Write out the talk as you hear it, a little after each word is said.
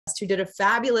who did a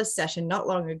fabulous session not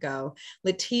long ago.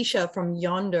 Letitia from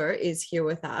Yonder is here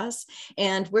with us,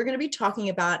 and we're going to be talking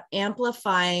about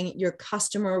amplifying your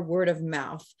customer word of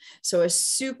mouth. So a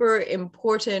super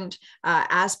important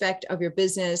aspect of your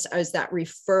business is that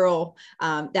referral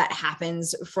that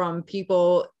happens from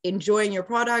people enjoying your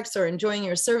products or enjoying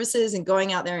your services and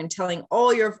going out there and telling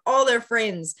all their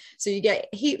friends. So you get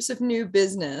heaps of new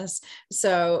business.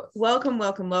 So welcome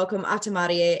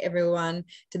Atamarie, everyone,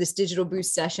 to this Digital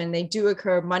Boost session. They do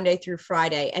occur Monday through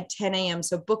Friday at 10 a.m.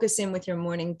 So book us in with your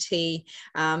morning tea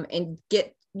and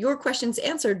get your questions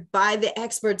answered by the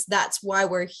experts. That's why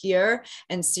we're here.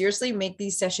 And seriously, make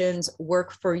these sessions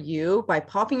work for you by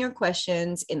popping your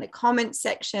questions in the comment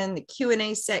section, the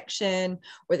Q&A section,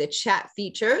 or the chat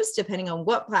features, depending on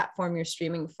what platform you're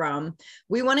streaming from.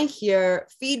 We want to hear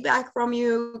feedback from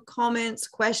you, comments,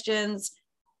 questions.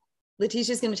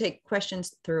 Letitia is going to take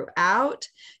questions throughout.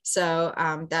 So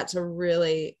that's a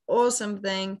really awesome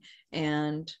thing.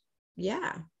 And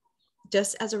yeah,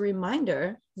 just as a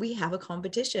reminder, we have a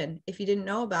competition. If you didn't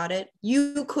know about it,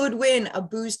 you could win a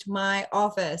Boost My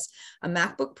Office, a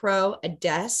MacBook Pro, a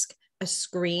desk, a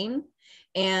screen,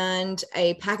 and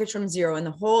a package from Zero. And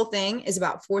the whole thing is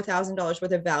about $4,000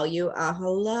 worth of value.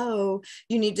 Hello,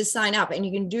 you need to sign up. And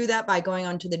you can do that by going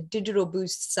onto the Digital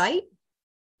Boost site.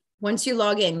 Once you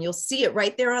log in, you'll see it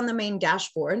right there on the main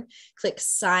dashboard. Click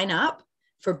sign up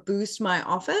for Boost My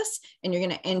Office, and you're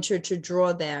going to enter to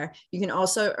draw there. You can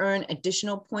also earn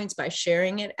additional points by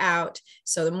sharing it out.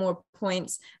 So the more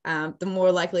points, the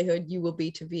more likelihood you will be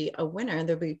to be a winner.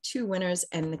 There'll be 2 winners,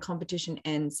 and the competition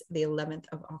ends the 11th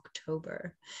of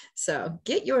October. So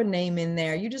get your name in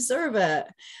there. You deserve it.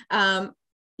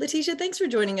 Letitia, thanks for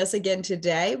joining us again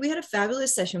today. We had a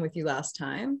fabulous session with you last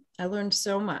time. I learned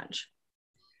so much.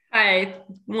 Hi,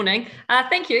 morning.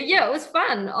 Thank you. Yeah, it was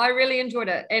fun. I really enjoyed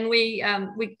it, and we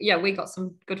got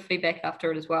some good feedback after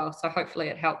it as well. So hopefully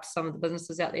it helped some of the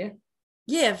businesses out there.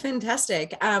 Yeah,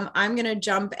 fantastic. I'm gonna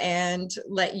jump and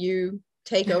let you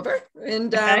take over,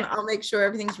 and Okay. I'll make sure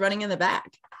everything's running in the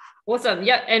back. Awesome.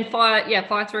 Yeah, and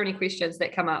fire through any questions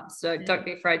that come up. So don't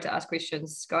be afraid to ask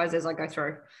questions, guys, as I go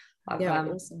through.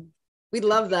 Awesome. We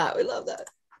love that. We love that.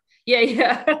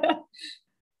 Yeah.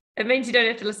 It means you don't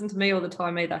have to listen to me all the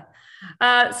time either.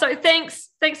 So thanks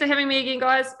for having me again,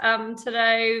 guys.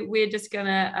 Today we're just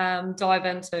gonna dive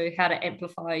into how to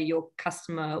amplify your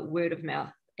customer word of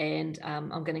mouth, and I'm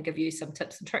going to give you some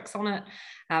tips and tricks on it.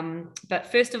 But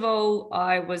first of all,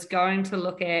 I was going to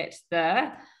look at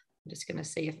I'm just going to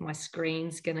see if my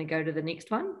screen's going to go to the next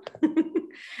one.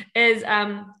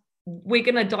 We're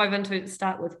going to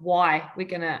start with why. We're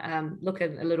going to look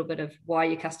at a little bit of why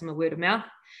your customer word of mouth,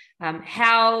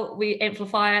 how we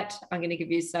amplify it. I'm going to give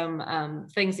you some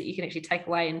things that you can actually take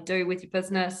away and do with your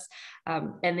business.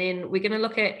 And then we're going to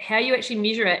look at how you actually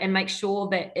measure it and make sure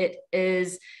that it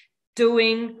is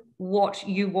doing what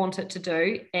you want it to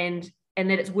do and that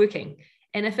it's working.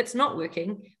 And if it's not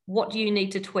working, what do you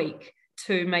need to tweak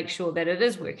to make sure that it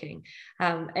is working?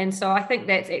 And so I think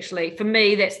that's actually, for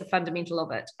me, that's the fundamental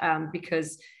of it,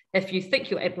 because if you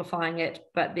think you're amplifying it,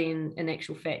 but then in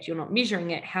actual fact, you're not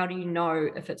measuring it, how do you know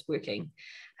if it's working?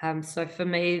 So for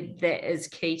me, that is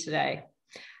key today.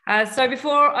 So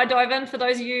before I dive in, for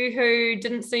those of you who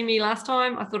didn't see me last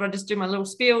time, I thought I'd just do my little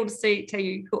spiel to tell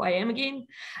you who I am again.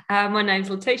 My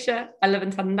name's Letitia. I live in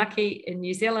Taranaki in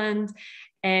New Zealand.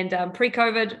 And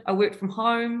pre-COVID, I worked from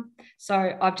home.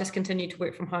 So I've just continued to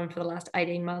work from home for the last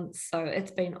 18 months. So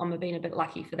I'm being a bit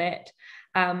lucky for that.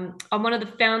 I'm one of the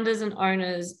founders and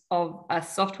owners of a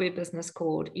software business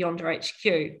called Yonder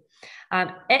HQ.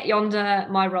 At Yonder,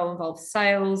 my role involves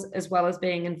sales as well as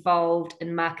being involved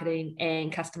in marketing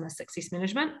and customer success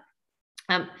management.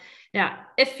 Now,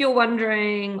 if you're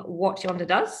wondering what Yonder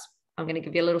does, I'm going to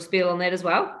give you a little spiel on that as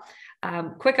well.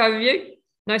 Quick overview.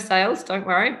 No sales, don't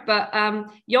worry. But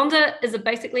Yonder is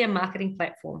basically a marketing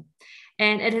platform,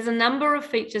 and it has a number of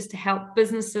features to help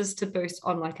businesses to boost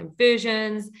online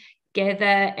conversions, gather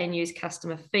and use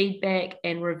customer feedback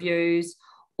and reviews,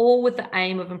 all with the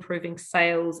aim of improving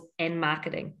sales and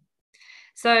marketing.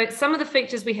 So some of the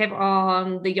features we have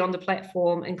on the Yonder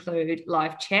platform include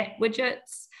live chat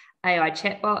widgets, AI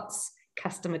chatbots,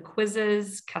 customer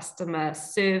quizzes, customer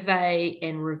survey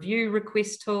and review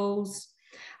request tools.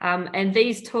 And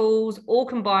these tools all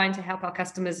combine to help our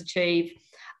customers achieve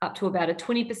up to about a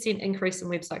 20% increase in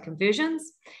website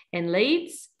conversions and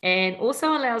leads, and also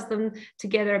allows them to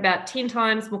gather about 10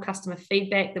 times more customer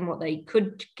feedback than what they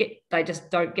could get. They just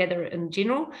don't gather it in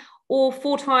general, or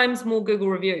 4 times more Google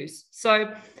reviews.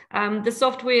 So the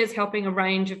software is helping a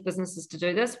range of businesses to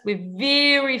do this. We're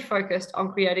very focused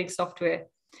on creating software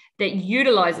that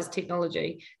utilizes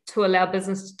technology to allow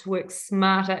business to work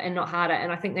smarter and not harder.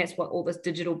 And I think that's what all this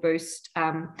digital boost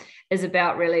is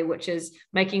about, really, which is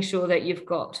making sure that you've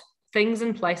got things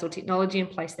in place or technology in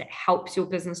place that helps your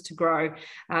business to grow,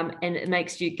 and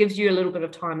it gives you a little bit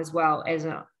of time as well as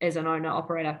an owner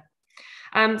operator.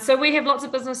 So we have lots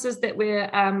of businesses that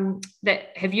that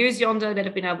have used Yonder, that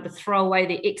have been able to throw away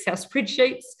their Excel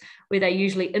spreadsheets where they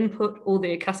usually input all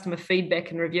their customer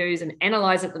feedback and reviews and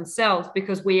analyze it themselves,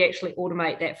 because we actually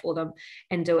automate that for them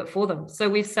and do it for them. So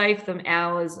we've saved them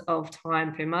hours of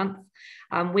time per month.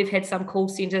 We've had some call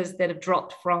centers that have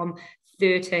dropped from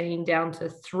 13 down to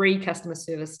 3 customer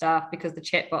service staff because the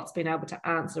chatbot's been able to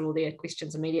answer all their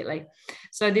questions immediately.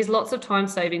 So there's lots of time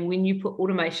saving when you put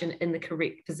automation in the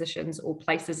correct positions or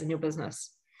places in your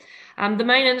business. The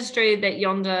main industry that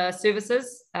Yonder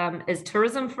services is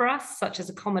tourism for us, such as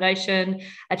accommodation,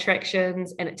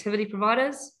 attractions, and activity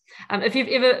providers. If you've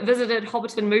ever visited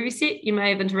Hobbiton movie set, you may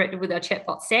have interacted with our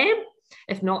chatbot, Sam.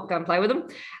 If not, go and play with them.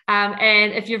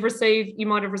 And if you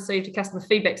might have received a customer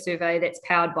feedback survey that's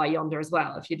powered by Yonder as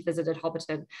well, if you'd visited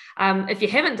Hobbiton. If you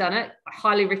haven't done it, I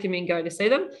highly recommend going to see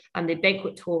them. Their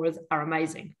banquet tours are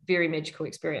amazing, very magical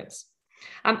experience.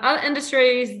 Other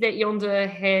industries that Yonder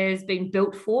has been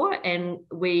built for and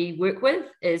we work with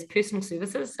is personal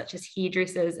services, such as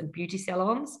hairdressers and beauty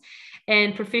salons,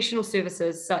 and professional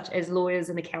services, such as lawyers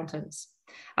and accountants.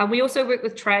 We also work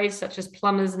with trades such as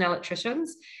plumbers and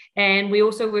electricians, and we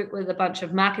also work with a bunch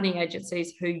of marketing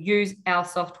agencies who use our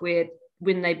software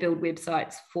when they build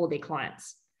websites for their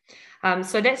clients.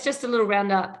 So that's just a little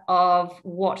roundup of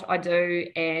what I do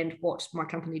and what my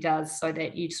company does, so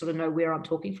that you sort of know where I'm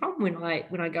talking from when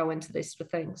I go into these sort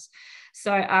of things.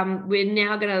 So we're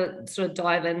now going to sort of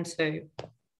dive into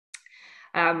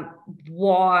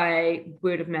why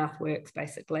word of mouth works,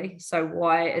 basically. So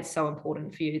why it's so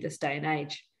important for you this day and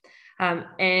age.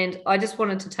 And I just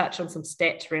wanted to touch on some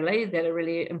stats, really, that are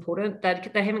really important.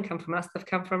 They haven't come from us. They've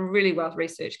come from really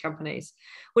well-researched companies,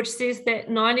 which says that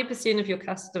 90% of your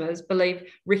customers believe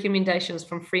recommendations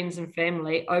from friends and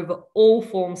family over all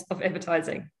forms of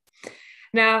advertising.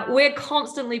 Now, we're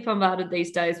constantly bombarded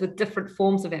these days with different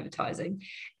forms of advertising,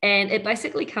 and it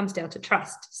basically comes down to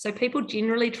trust. So people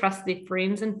generally trust their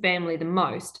friends and family the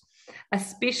most,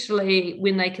 especially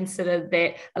when they consider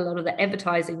that a lot of the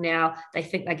advertising now, they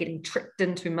think they're getting tricked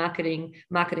into marketing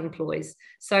ploys.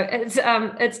 So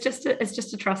it's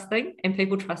just a trust thing, and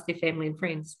people trust their family and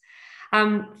friends.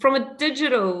 From a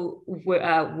digital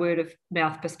word of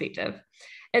mouth perspective,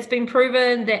 it's been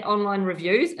proven that online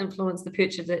reviews influence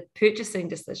the purchasing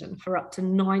decision for up to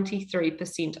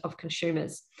 93% of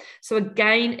consumers. So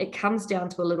again, it comes down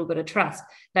to a little bit of trust.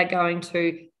 They're going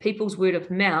to people's word of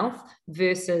mouth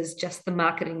versus just the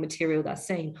marketing material they're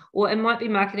seeing. Or it might be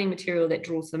marketing material that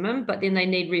draws them in, but then they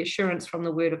need reassurance from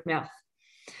the word of mouth.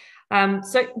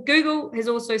 So Google has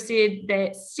also said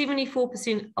that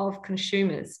 74% of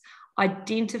consumers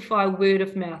identify word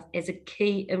of mouth as a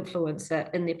key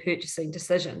influencer in their purchasing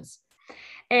decisions.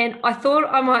 And I thought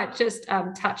I might just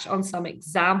touch on some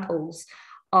examples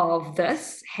of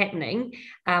this happening,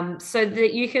 so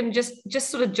that you can just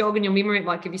sort of jog in your memory. It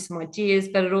might give you some ideas,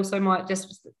 but it also might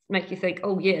just make you think,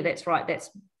 oh yeah, that's right,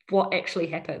 that's what actually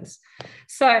happens.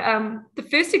 So the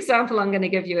first example I'm going to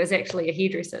give you is actually a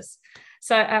hairdresser's.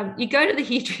 So you go to the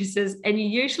hairdressers and you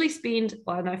usually spend,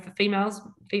 well, I know for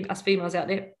us females out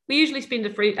there, we usually spend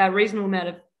a reasonable amount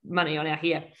of money on our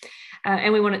hair,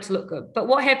 and we want it to look good. But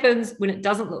what happens when it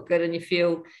doesn't look good and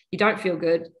you don't feel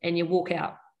good and you walk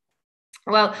out?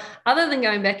 Well, other than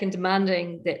going back and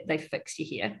demanding that they fix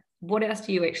your hair, what else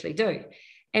do you actually do?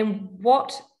 And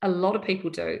what a lot of people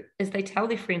do is they tell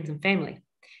their friends and family.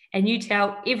 And you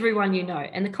tell everyone you know.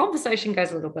 And the conversation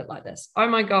goes a little bit like this. Oh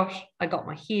my gosh, I got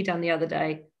my hair done the other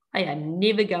day. I am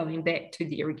never going back to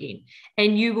there again.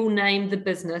 And you will name the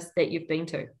business that you've been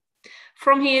to.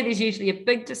 From here, there's usually a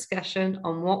big discussion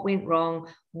on what went wrong,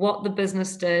 what the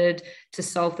business did to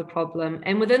solve the problem.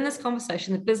 And within this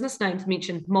conversation, the business name's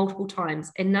mentioned multiple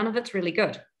times, and none of it's really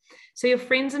good. So your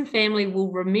friends and family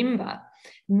will remember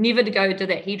never to go to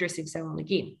that hairdressing salon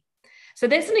again. So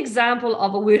that's an example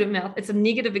of a word of mouth. It's a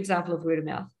negative example of word of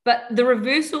mouth, but the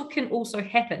reversal can also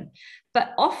happen.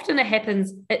 But often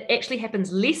it actually happens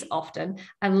less often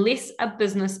unless a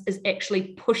business is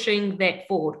actually pushing that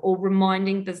forward or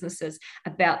reminding businesses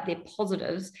about their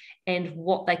positives and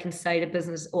what they can say to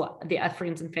business or their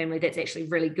friends and family that's actually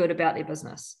really good about their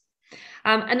business.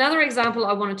 Another example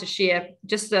I wanted to share,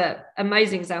 just an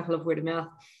amazing example of word of mouth,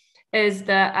 is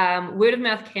the word of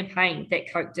mouth campaign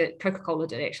that Coca-Cola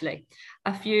did actually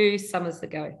a few summers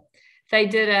ago. They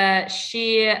did a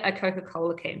share a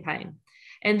Coca-Cola campaign.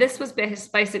 And this was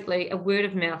basically a word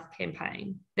of mouth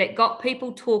campaign that got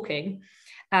people talking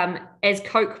as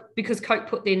Coke, because Coke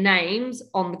put their names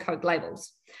on the Coke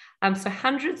labels. So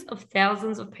hundreds of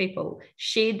thousands of people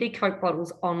shared their Coke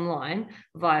bottles online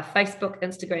via Facebook,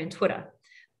 Instagram, and Twitter.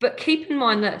 But keep in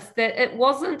mind this, that it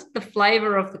wasn't the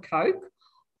flavor of the Coke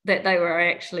that they were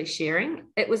actually sharing.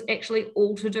 It was actually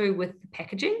all to do with the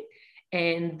packaging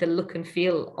and the look and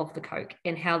feel of the Coke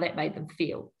and how that made them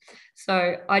feel.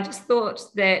 So I just thought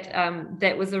that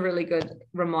that was a really good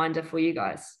reminder for you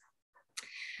guys.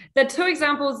 The two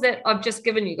examples that I've just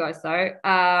given you guys, though,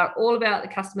 are all about the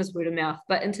customer's word of mouth.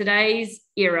 But in today's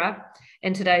era,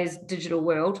 in today's digital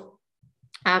world,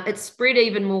 it's spread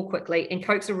even more quickly. And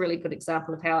Coke's a really good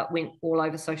example of how it went all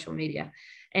over social media.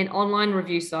 And online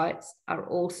review sites are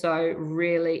also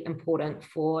really important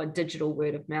for digital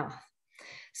word of mouth.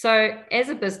 So as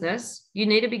a business, you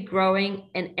need to be growing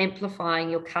and amplifying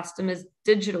your customers'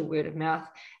 digital word of mouth,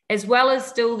 as well as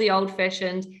still the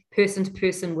old-fashioned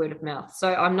person-to-person word of mouth.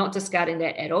 So I'm not discarding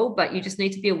that at all, but you just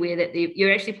need to be aware that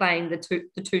you're actually playing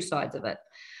the two sides of it.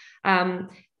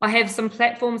 I have some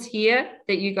platforms here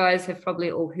that you guys have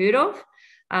probably all heard of,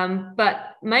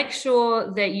 but make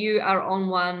sure that you are on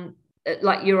one,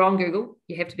 like you're on Google.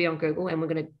 You have to be on Google, and we're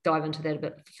going to dive into that a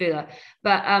bit further.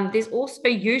 But there's also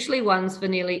usually ones for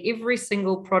nearly every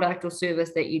single product or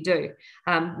service that you do.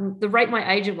 The Rate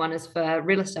My Agent one is for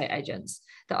real estate agents.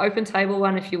 The Open Table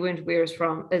one, if you weren't aware,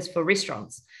 is for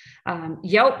restaurants.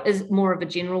 Yelp is more of a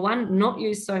general one, not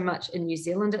used so much in New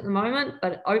Zealand at the moment,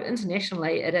 but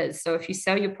internationally it is. So if you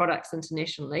sell your products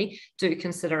internationally, do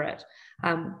consider it.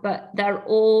 But they're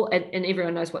all, and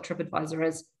everyone knows what TripAdvisor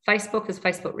is. Facebook is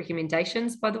Facebook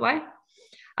recommendations, by the way.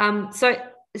 So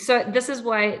this is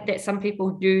why that some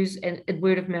people use, and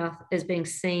word of mouth is being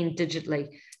seen digitally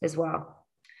as well.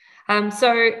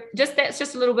 So that's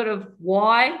just a little bit of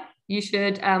why you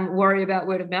should worry about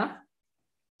word of mouth.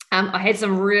 I had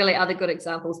some really other good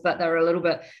examples, but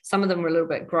some of them were a little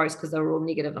bit gross because they were all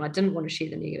negative, and I didn't want to share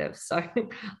the negative. So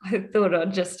I thought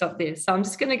I'd just stop there. So I'm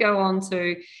just going to go on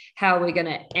to how we're going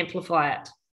to amplify it.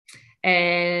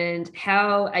 And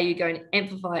how are you going to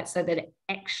amplify it so that it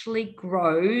actually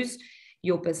grows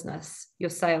your business,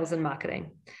 your sales and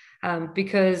marketing?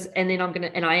 Because, and then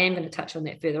I am going to touch on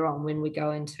that further on when we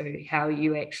go into how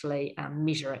you actually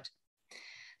measure it.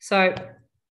 So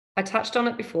I touched on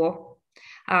it before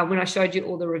when I showed you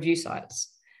all the review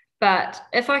sites. But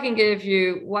if I can give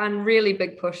you one really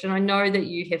big push, and I know that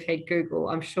you have had Google,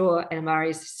 I'm sure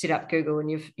Anna-Marie's set up Google and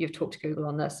you've talked to Google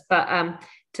on this, but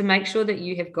to make sure that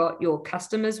you have got your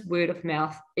customers' word of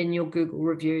mouth in your Google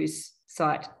reviews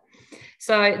site.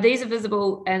 So these are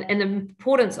visible, and the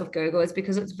importance of Google is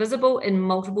because it's visible in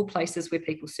multiple places where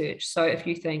people search. So if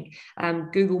you think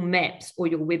Google Maps or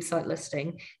your website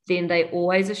listing, then they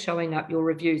always are showing up your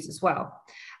reviews as well.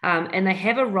 And they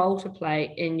have a role to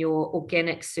play in your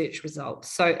organic search results.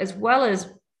 So as well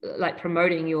as like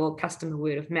promoting your customer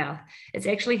word of mouth, it's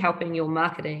actually helping your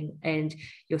marketing and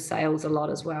your sales a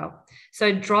lot as well.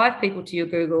 So drive people to your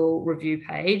Google review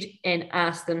page and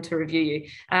ask them to review you.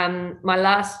 My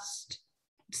last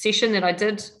session that I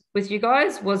did with you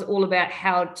guys was all about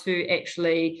how to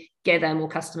actually gather more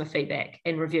customer feedback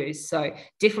and reviews. So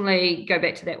definitely go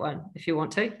back to that one if you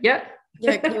want to. Yeah.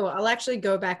 Yeah, cool. I'll actually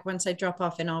go back once I drop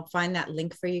off and I'll find that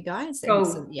link for you guys and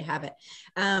so that you have it.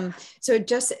 So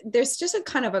there's just a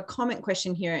kind of a comment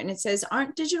question here, and it says,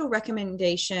 aren't digital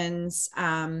recommendations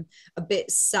a bit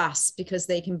sus because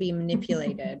they can be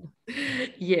manipulated?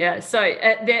 Yeah, so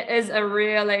that is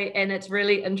it's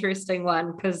really interesting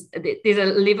one because there's a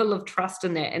level of trust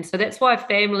in that. And so that's why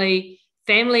family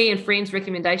and friends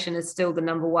recommendation is still the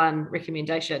number one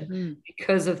recommendation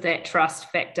because of that trust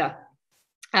factor.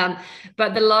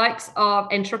 But the likes of,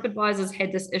 and TripAdvisor's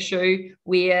had this issue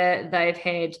where they've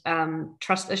had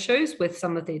trust issues with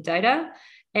some of their data.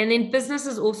 And then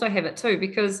businesses also have it too,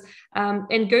 because,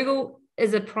 and Google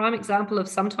is a prime example of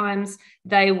sometimes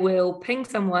they will ping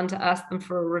someone to ask them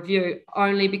for a review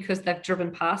only because they've driven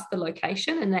past the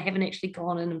location and they haven't actually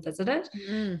gone in and visited.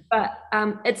 But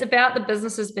it's about the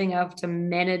businesses being able to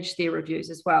manage their reviews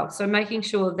as well. So making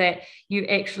sure that you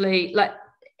actually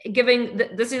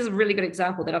this is a really good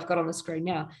example that I've got on the screen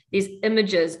now. There's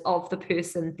images of the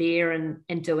person there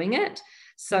and doing it.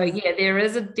 So yeah, there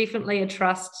is definitely a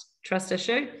trust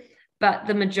issue, but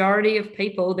the majority of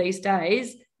people these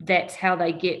days, that's how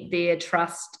they get their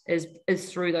trust is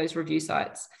through those review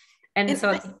sites. And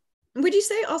so would you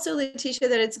say also, Letitia,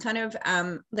 that it's kind of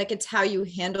like it's how you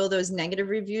handle those negative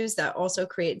reviews that also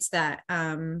creates that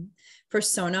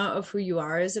persona of who you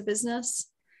are as a business?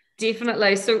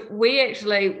 Definitely. So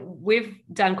we've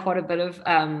done quite a bit of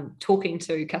talking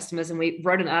to customers, and we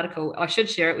wrote an article. I should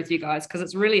share it with you guys because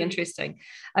it's really interesting,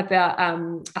 about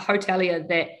a hotelier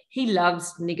that he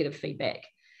loves negative feedback.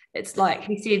 It's like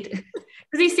he said,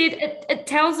 because he said it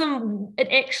tells him,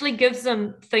 it actually gives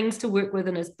him things to work with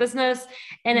in his business,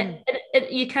 and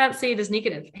you can't see it as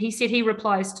negative. He said he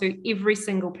replies to every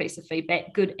single piece of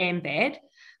feedback, good and bad.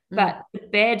 But the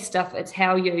bad stuff, it's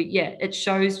how it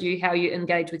shows you how you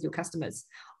engage with your customers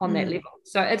on that level.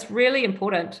 So it's really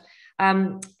important.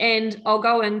 And I'll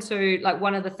go into, like,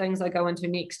 one of the things I go into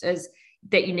next is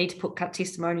that you need to put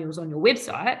testimonials on your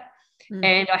website.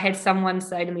 And I had someone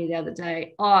say to me the other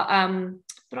day, but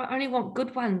I only want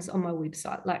good ones on my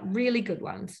website, like really good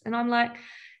ones. And I'm like,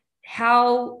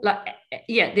 how, like,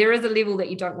 there is a level that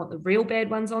you don't want the real bad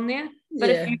ones on there. But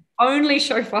if you only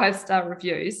show 5-star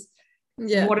reviews,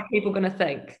 what are people going to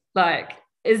think? Like,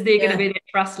 is there going to be that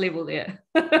trust level there?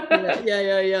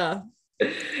 Yeah.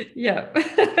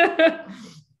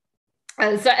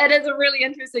 So it is a really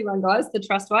interesting one, guys, the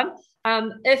trust one.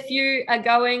 If you are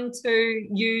going to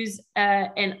use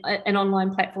an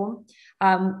online platform,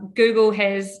 Google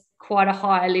has quite a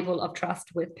high level of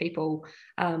trust with people.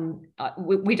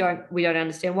 We don't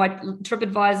understand why.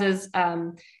 TripAdvisor's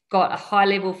got a high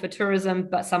level for tourism,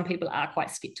 but some people are quite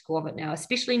skeptical of it now,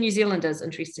 especially New Zealanders,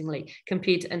 interestingly,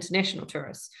 compared to international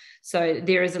tourists. So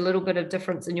there is a little bit of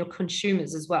difference in your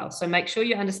consumers as well. So make sure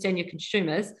you understand your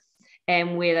consumers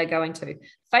and where they're going to.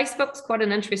 Facebook's quite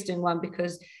an interesting one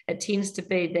because it tends to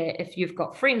be that if you've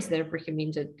got friends that have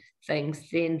recommended things,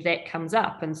 then that comes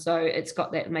up. And so it's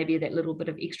got that, maybe that little bit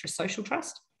of extra social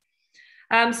trust.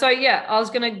 I was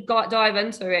going to dive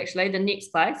into actually the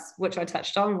next place, which I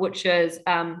touched on, which is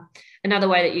another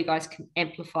way that you guys can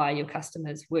amplify your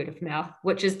customers' word of mouth,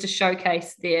 which is to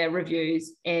showcase their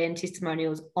reviews and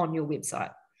testimonials on your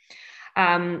website.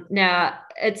 Now,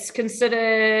 it's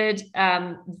considered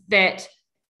that,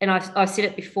 and I've said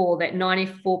it before, that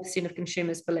 94% of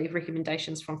consumers believe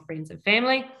recommendations from friends and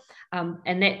family,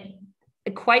 and that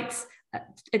equates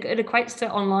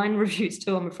to online reviews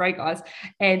too, I'm afraid, guys,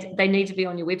 and they need to be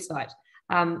on your website.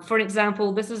 For an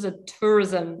example, this is a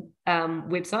tourism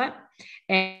website,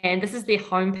 and this is their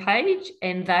homepage,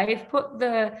 and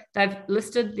they've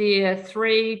listed their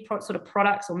 3 sort of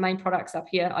products or main products up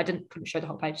here. Couldn't show the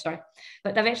whole page, sorry,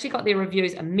 but they've actually got their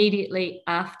reviews immediately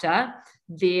after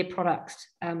their products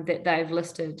that they've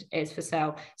listed as for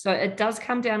sale. So it does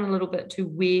come down a little bit to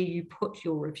where you put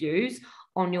your reviews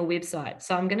on your website.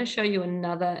 So I'm going to show you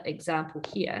another example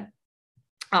here.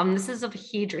 This is of a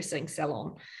hairdressing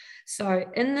salon. So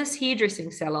in this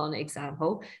hairdressing salon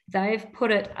example, they've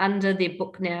put it under their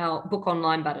book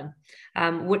online button,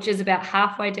 which is about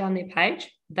halfway down their page.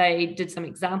 They did some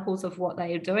examples of what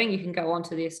they are doing. You can go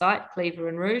onto their site, Cleaver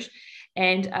and Rouge,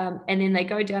 and then they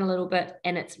go down a little bit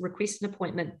and it's request an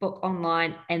appointment, book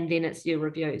online, and then it's your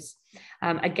reviews.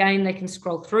 Again, they can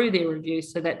scroll through their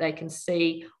reviews so that they can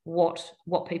see what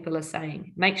people are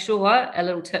saying. Make sure, a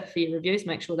little tip for your reviews,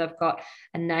 make sure they've got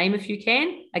a name if you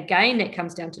can. Again, that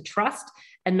comes down to trust.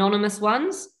 Anonymous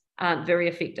ones aren't very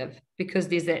effective because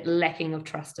there's that lacking of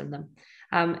trust in them.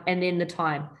 And then the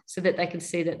time, so that they can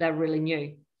see that they're really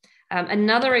new.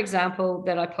 Another example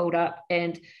that I pulled up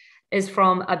and is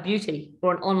from a beauty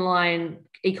or an online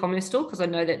e-commerce store, because I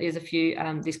know that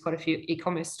there's quite a few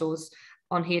e-commerce stores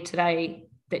on here today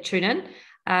that tune in.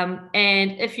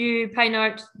 And if you pay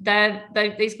note,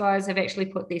 these guys have actually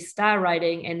put their star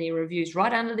rating and their reviews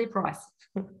right under their price.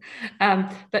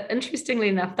 But interestingly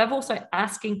enough, they've also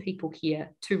asking people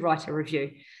here to write a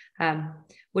review,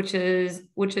 which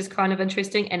is kind of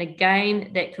interesting. And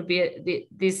again, that could be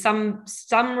there's some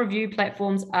review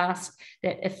platforms ask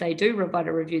that if they do write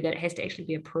a review, that it has to actually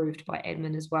be approved by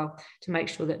admin as well to make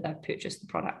sure that they've purchased the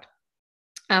product.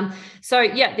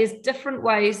 There's different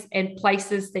ways and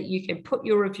places that you can put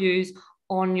your reviews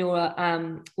on your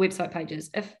website pages.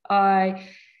 If I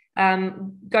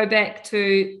go back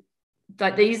to,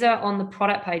 like, these are on the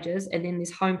product pages, and then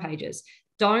there's home pages.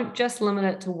 Don't just limit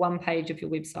it to one page of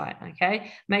your website,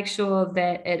 okay? Make sure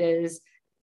that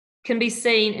can be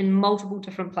seen in multiple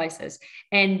different places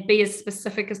and be as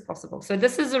specific as possible. So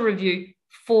this is a review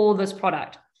for this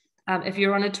product. If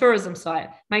you're on a tourism site,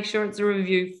 make sure it's a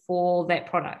review for that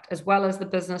product, as well as the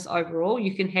business overall.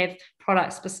 You can have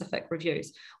product-specific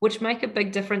reviews, which make a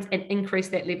big difference and increase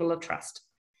that level of trust.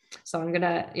 So I'm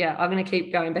gonna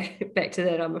keep going back to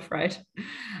that, I'm afraid.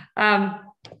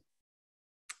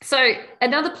 So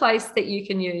another place that you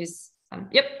can use,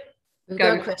 We've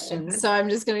got questions, so I'm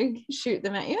just going to shoot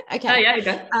them at you. Okay. Oh, yeah, you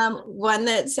go. One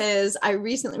that says, I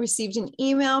recently received an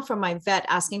email from my vet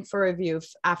asking for a review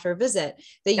after a visit.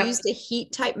 They used a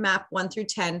heat type map 1 through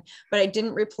 10, but I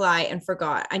didn't reply and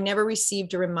forgot. I never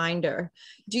received a reminder.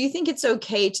 Do you think it's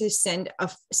okay to send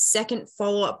a second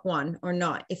follow-up one or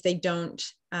not if they don't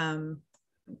do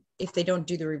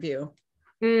the review?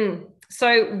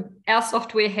 So our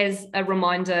software has a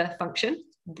reminder function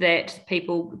that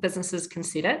businesses can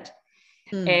set it.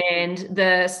 And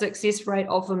the success rate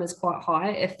of them is quite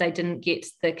high if they didn't get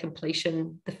the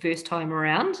completion the first time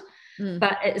around.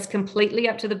 But it's completely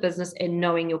up to the business and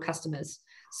knowing your customers.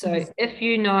 So if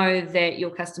you know that your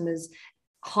customers'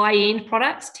 high-end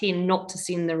products tend not to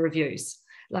send the reviews,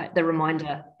 like the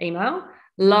reminder email,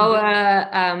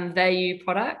 lower value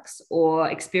products or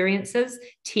experiences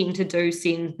tend to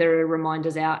send the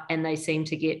reminders out, and they seem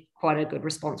to get quite a good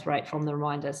response rate from the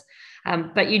reminders.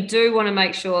 But you do want to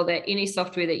make sure that any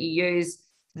software that you use,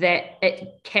 that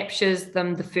it captures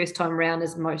them the first time around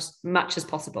as much as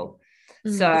possible.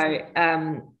 So,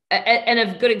 and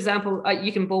a good example,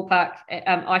 you can ballpark,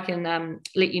 I can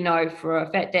let you know for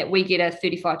a fact that we get a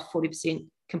 35 to 40%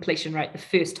 completion rate the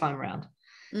first time around.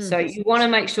 So you want to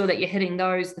make sure that you're hitting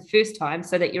those the first time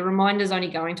so that your reminder's only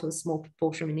going to a small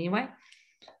proportion anyway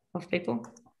of people.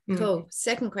 Cool.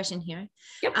 Second question here.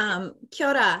 Yep. Kia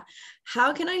ora.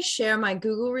 How can I share my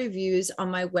Google reviews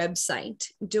on my website?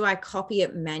 Do I copy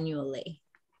it manually?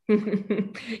 Real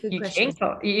good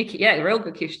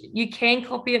question. You can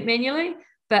copy it manually,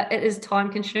 but it is time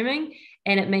consuming,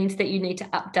 and it means that you need to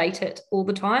update it all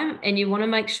the time, and you want to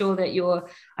make sure that your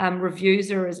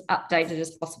reviews are as updated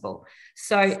as possible.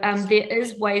 So there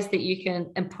is ways that you can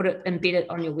embed it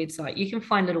on your website. You can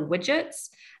find little website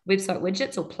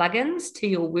widgets or plugins to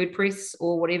your WordPress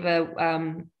or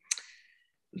whatever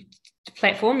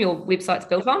platform your website's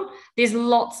built on. There's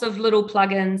lots of little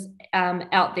plugins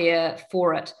out there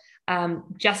for it.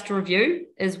 Just Review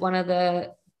is one of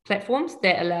the platforms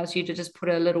that allows you to just put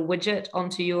a little widget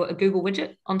a Google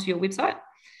widget onto your website.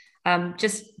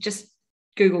 Just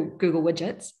Google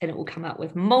widgets, and it will come up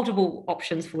with multiple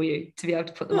options for you to be able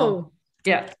to put them on.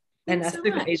 Yeah, and that's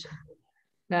super easy.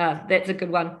 No, that's a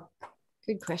good one.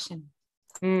 Good question.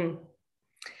 And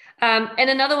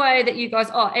another way that you guys,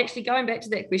 actually going back to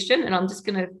that question, and I'm just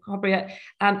going to copy it.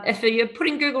 If you're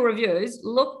putting Google reviews,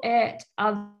 look at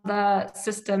other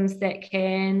systems that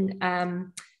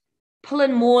can pull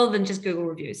in more than just Google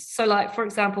reviews. So like, for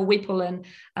example, we pull in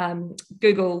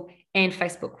Google and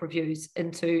Facebook reviews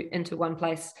into one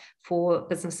place for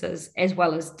businesses, as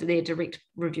well as their direct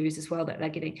reviews as well that they're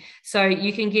getting. So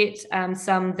you can get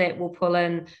some that will pull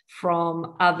in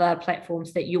from other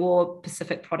platforms that your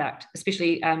specific product,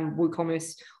 especially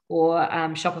WooCommerce or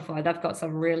Shopify, they've got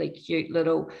some really cute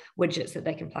little widgets that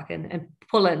they can plug in and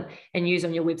pull in and use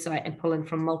on your website and pull in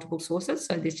from multiple sources.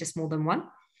 So there's just more than one.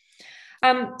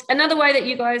 Another way that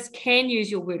you guys can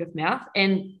use your word of mouth,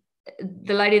 and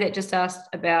the lady that just asked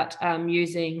about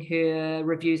using her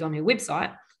reviews on her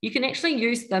website, you can actually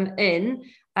use them in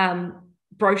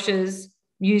brochures,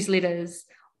 newsletters,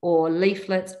 or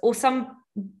leaflets, or some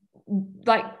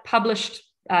like published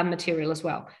material as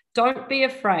well. Don't be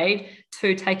afraid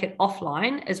to take it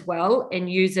offline as well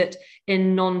and use it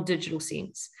in non-digital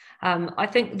sense. I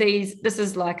think this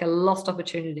is like a lost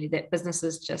opportunity that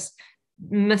businesses just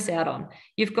miss out on.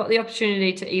 You've got the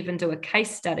opportunity to even do a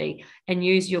case study and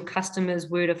use your customers'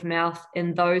 word of mouth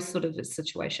in those sort of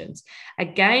situations.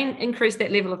 Again, increase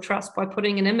that level of trust by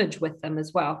putting an image with them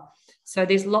as well. So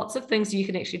there's lots of things you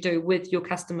can actually do with your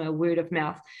customer word of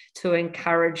mouth to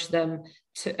encourage them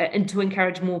to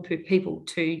encourage more people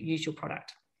to use your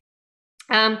product.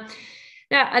 Now,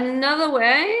 another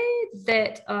way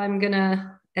that I'm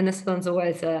gonna, and this one's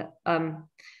always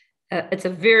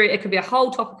it could be a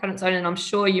whole topic on its own, and I'm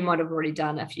sure you might have already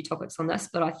done a few topics on this,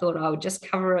 but I thought I would just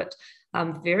cover it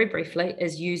very briefly,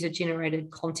 is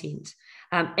user-generated content.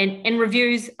 And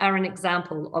reviews are an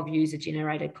example of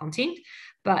user-generated content,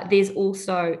 but there's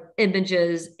also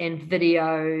images and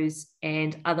videos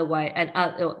and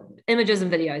images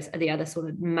and videos are the other sort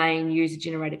of main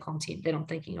user-generated content that I'm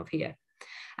thinking of here.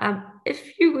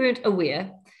 If you weren't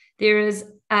aware, there is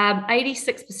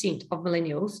 86% of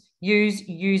millennials use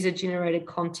user-generated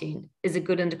content as a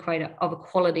good indicator of a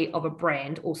quality of a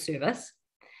brand or service.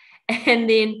 And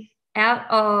then out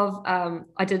of,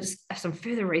 I did some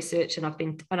further research, and I've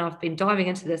been diving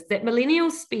into this, that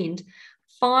millennials spend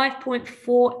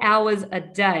 5.4 hours a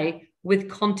day with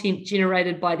content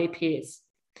generated by their peers.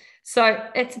 So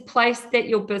it's a place that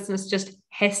your business just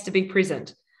has to be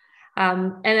present.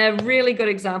 And a really good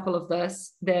example of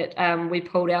this that we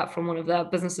pulled out from one of the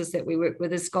businesses that we work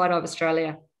with is Skydive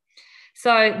Australia.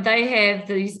 So they have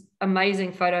these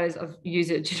amazing photos of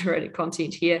user-generated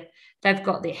content here. They've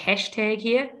got their hashtag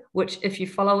here, which if you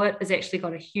follow it, has actually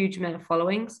got a huge amount of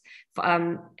followings,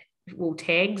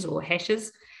 tags or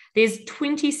hashes. There's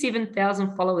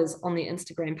 27,000 followers on their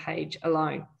Instagram page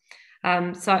alone.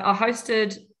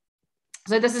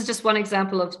 So this is just one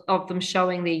example of them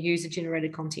showing their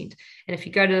user-generated content. And if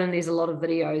you go to them, there's a lot of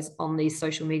videos on these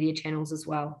social media channels as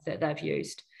well that they've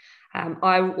used.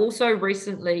 I also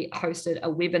recently hosted a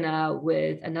webinar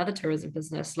with another tourism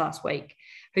business last week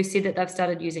who said that they've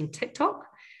started using TikTok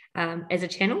as a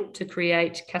channel to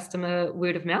create customer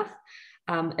word of mouth.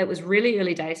 It was really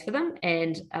early days for them,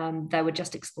 and they were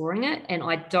just exploring it. And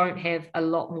I don't have a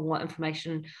lot more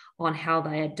information on how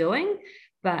they are doing,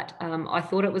 but I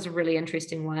thought it was a really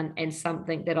interesting one and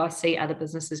something that I see other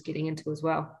businesses getting into as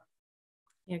well.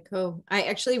 Yeah, cool.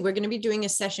 We're going to be doing a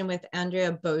session with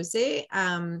Andrea Bose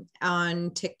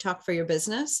on TikTok for your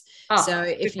business. So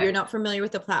if you're not familiar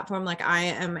with the platform, like I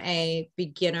am a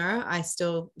beginner, I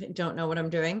still don't know what I'm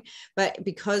doing, but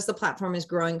because the platform is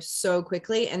growing so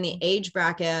quickly and the age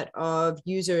bracket of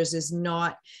users is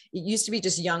not, it used to be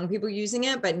just young people using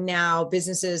it, but now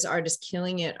businesses are just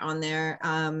killing it on there.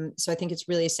 So I think it's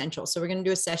really essential. So we're going to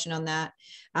do a session on that,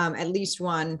 at least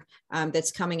one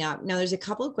that's coming up. Now there's a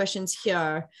couple of questions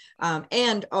here.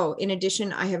 In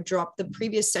addition, I have dropped the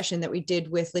previous session that we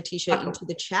did with Letitia into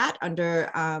the chat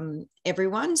under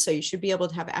everyone. So you should be able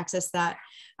to have access to that.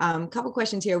 Couple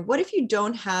questions here. What if you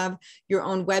don't have your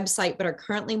own website, but are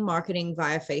currently marketing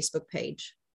via Facebook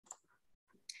page?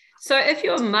 So if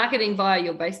you're marketing via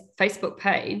your Facebook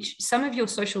page, some of your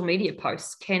social media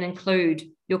posts can include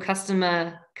your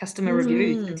customer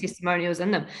reviews and testimonials in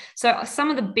them. So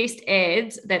some of the best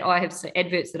adverts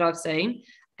that I've seen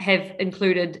have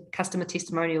included customer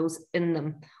testimonials in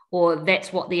them, or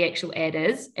that's what the actual ad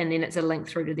is, and then it's a link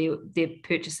through to their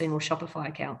purchasing or Shopify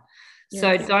account. Yeah.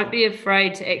 So don't be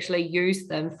afraid to actually use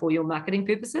them for your marketing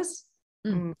purposes.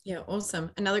 Yeah,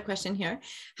 awesome. Another question here.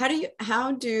 How do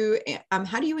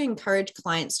you encourage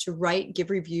clients to give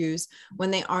reviews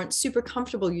when they aren't super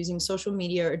comfortable using social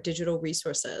media or digital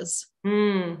resources?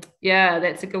 Yeah,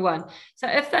 that's a good one. So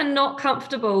if they're not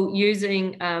comfortable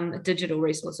using digital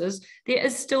resources, there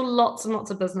is still lots and lots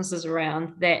of businesses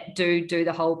around that do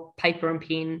the whole paper and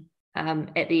pen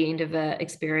at the end of an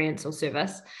experience or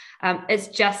service. It's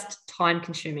just time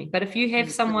consuming. But if you have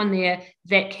someone there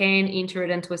that can enter it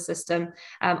into a system,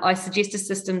 I suggest a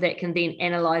system that can then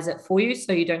analyze it for you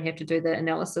so you don't have to do the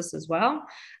analysis as well,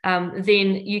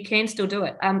 then you can still do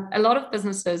it. A lot of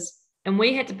businesses, and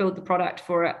we had to build the product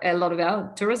for a lot of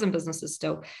our tourism businesses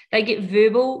still, they get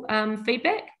verbal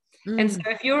feedback. And so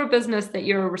if you're a business that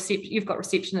you've got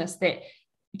receptionists that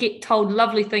get told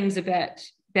lovely things about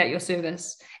your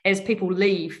service as people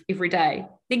leave every day,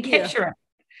 then capture it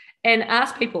and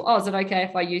ask people, is it okay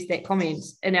if I use that comment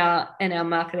in our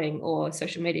marketing or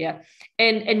social media?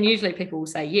 And usually people will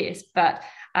say yes, but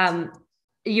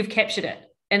you've captured it.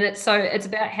 And it's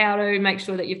about how to make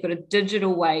sure that you've got a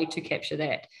digital way to capture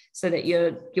that so that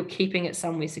you're keeping it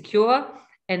somewhere secure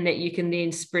and that you can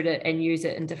then spread it and use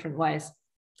it in different ways.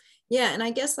 Yeah. And I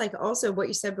guess also what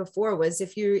you said before was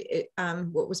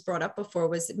what was brought up before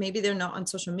was that maybe they're not on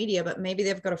social media, but maybe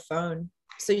they've got a phone.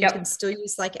 So you can still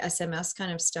use SMS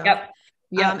kind of stuff. Yep.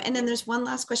 And then there's one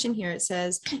last question here. It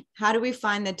says, how do we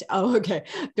find that? Oh, okay.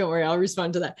 Don't worry. I'll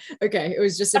respond to that. Okay. It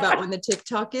was just about when the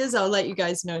TikTok is. I'll let you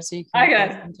guys know so you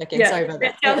can check in. Yeah, sorry about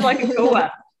that. Sounds like a cool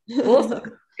one.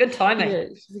 Awesome. Good timing. Yeah,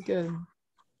 it should be good.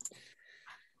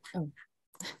 Oh.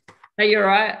 No, you're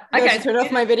right. Okay. Turn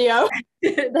off my video.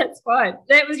 That's fine.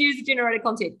 That was user-generated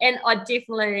content. And I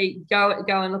definitely go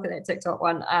and look at that TikTok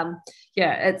one.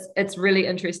 It's really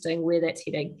interesting where that's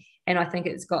heading. And I think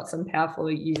it's got some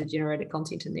powerful user-generated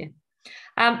content in there.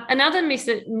 Another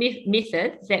method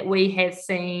that we have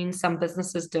seen some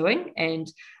businesses doing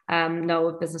and know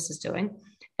of businesses doing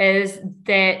is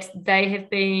that they have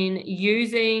been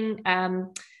using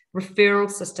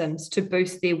referral systems to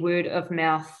boost their word of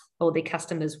mouth or their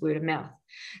customers' word of mouth.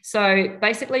 So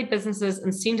basically businesses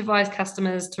incentivize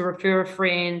customers to refer a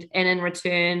friend, and in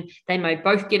return, they may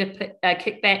both get a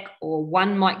kickback, or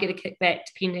one might get a kickback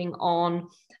depending on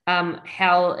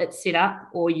how it's set up,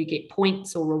 or you get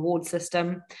points or reward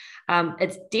system.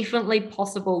 It's definitely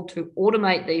possible to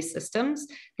automate these systems.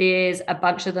 There's a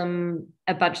bunch of them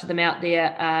out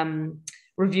there.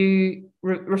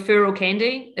 Referral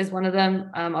Candy is one of them.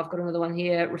 I've got another one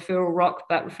here, Referral Rock,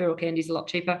 but Referral Candy is a lot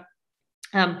cheaper.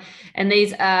 And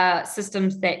these are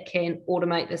systems that can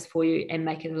automate this for you and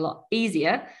make it a lot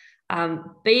easier.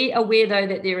 Be aware, though,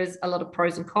 that there is a lot of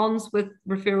pros and cons with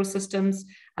referral systems.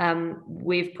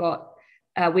 We've got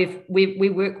we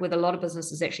work with a lot of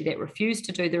businesses actually that refuse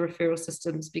to do the referral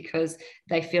systems because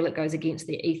they feel it goes against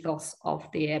the ethos of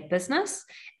their business,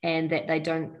 and that they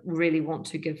don't really want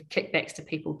to give kickbacks to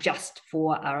people just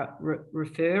for a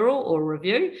referral or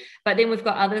review. But then we've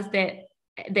got others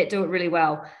that do it really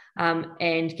well,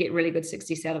 and get really good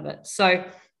success out of it. So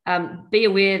be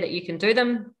aware that you can do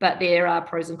them, but there are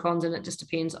pros and cons, and it just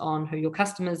depends on who your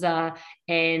customers are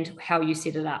and how you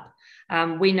set it up.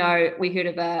 We heard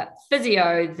of a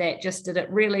physio that just did it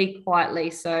really quietly.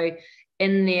 So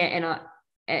in there,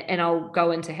 and I'll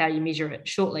go into how you measure it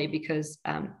shortly, because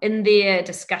in their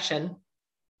discussion,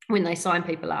 when they sign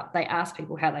people up, they ask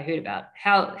people how they heard about,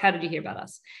 how did you hear about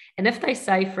us? And if they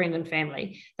say friend and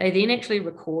family, they then actually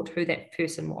record who that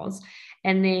person was.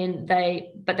 And then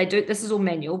they do, this is all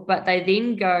manual, but they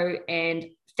then go and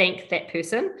thank that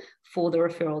person for the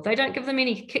referral. They don't give them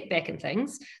any kickback and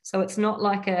things. So it's not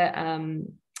like a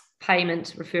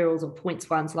payment referrals or points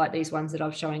ones like these ones that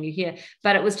I'm showing you here,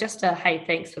 but it was just a, hey,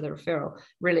 thanks for the referral,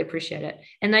 really appreciate it.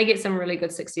 And they get some really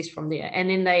good success from there. And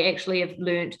then they actually have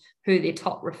learned who their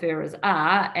top referrers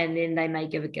are, and then they may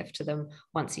give a gift to them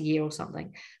once a year or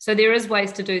something. So there is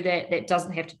ways to do that. That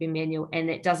doesn't have to be manual, and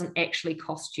that doesn't actually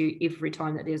cost you every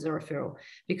time that there's a referral,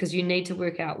 because you need to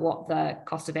work out what the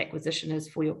cost of acquisition is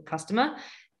for your customer.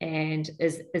 And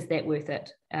is that worth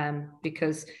it?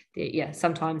 Because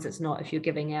sometimes it's not, if you're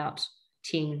giving out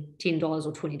 $10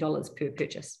 or $20 per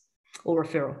purchase or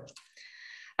referral.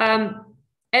 And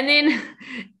then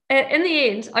in the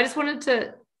end, I just wanted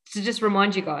to just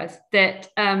remind you guys that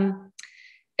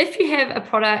if you have a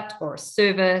product or a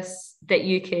service that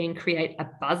you can create a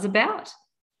buzz about,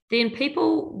 then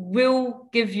people will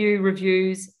give you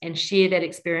reviews and share that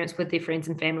experience with their friends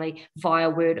and family via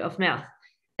word of mouth.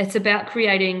 It's about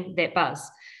creating that buzz.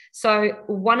 So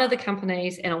one of the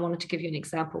companies, and I wanted to give you an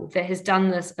example, that has done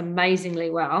this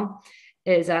amazingly well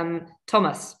is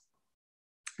Thomas.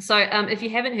 So if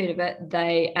you haven't heard of it,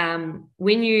 they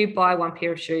when you buy one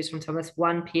pair of shoes from Thomas,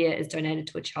 one pair is donated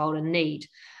to a child in need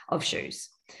of shoes.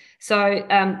 So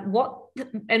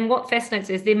what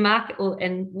fascinates is their market,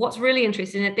 and what's really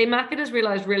interesting is that their marketers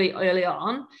realized really early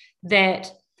on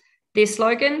that their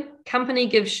slogan, company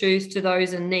gives shoes to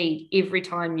those in need every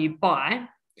time you buy,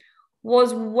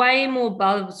 was way more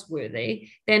buzzworthy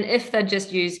than if they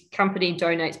just used company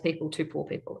donates people to poor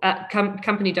people.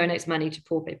 Company donates money to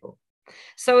poor people.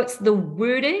 So it's the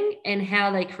wording and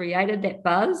how they created that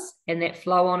buzz and that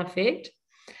flow-on effect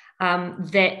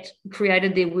that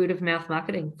created their word of mouth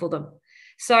marketing for them.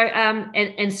 So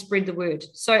and spread the word.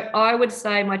 So I would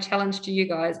say my challenge to you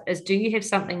guys is, do you have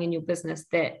something in your business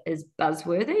that is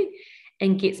buzzworthy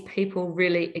and gets people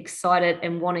really excited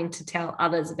and wanting to tell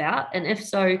others about? And if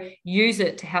so, use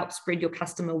it to help spread your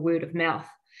customer word of mouth.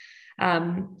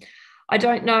 I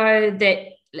don't know that,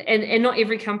 and not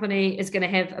every company is going to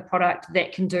have a product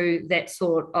that can do that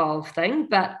sort of thing,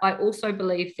 but I also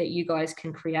believe that you guys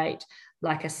can create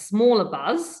like a smaller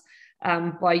buzz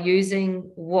by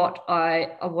using what I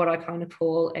kind of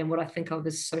call and what I think of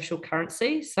as social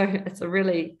currency. So it's a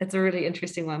really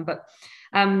interesting one. But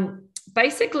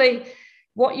basically,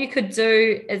 what you could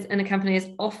do is in a company is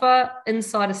offer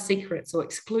insider secrets or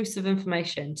exclusive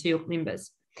information to your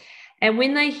members. And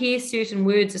when they hear certain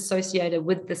words associated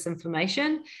with this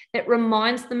information, it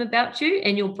reminds them about you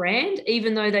and your brand,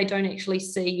 even though they don't actually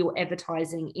see your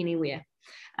advertising anywhere.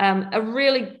 A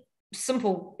really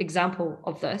simple example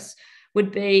of this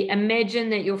would be,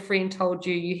 imagine that your friend told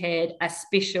you you had a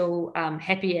special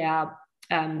happy hour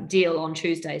deal on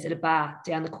Tuesdays at a bar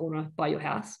down the corner by your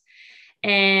house.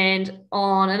 And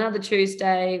on another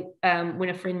Tuesday, when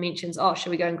a friend mentions, oh,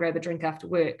 should we go and grab a drink after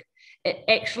work? It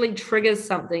actually triggers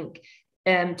something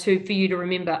for you to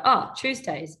remember, oh,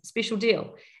 Tuesdays, special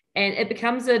deal. And it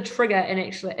becomes a trigger, and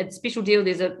actually a special deal,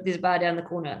 there's a bar down the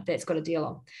corner that's got a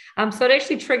deal on. So it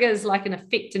actually triggers like an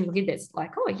effect in your head that's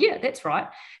like, oh yeah, that's right.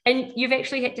 And you've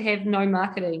actually had to have no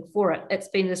marketing for it. It's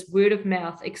been this word of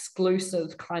mouth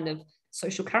exclusive kind of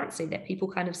social currency that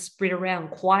people kind of spread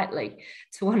around quietly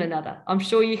to one another. I'm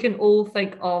sure you can all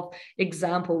think of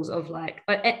examples of like,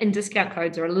 and discount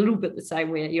codes are a little bit the same,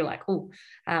 where you're like, oh,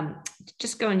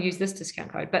 just go and use this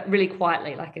discount code, but really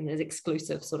quietly, like in this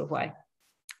exclusive sort of way.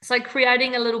 So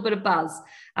creating a little bit of buzz,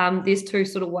 there's two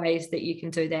sort of ways that you can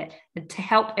do that to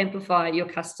help amplify your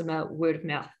customer word of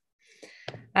mouth.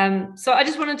 So I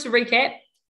just wanted to recap,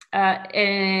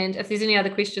 and if there's any other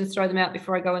questions, throw them out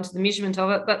before I go into the measurement of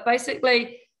it. But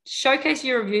basically, showcase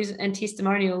your reviews and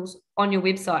testimonials on your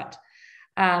website,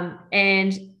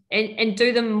 and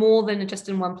do them more than just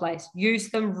in one place.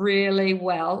 Use them really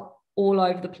well all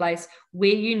over the place, where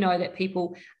you know that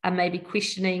people are maybe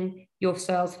questioning your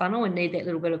sales funnel and need that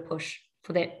little bit of push.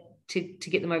 for that to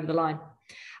get them over the line.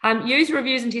 Use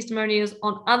reviews and testimonials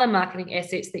on other marketing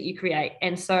assets that you create.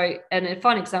 And a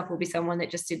fine example would be someone that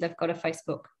just said they've got a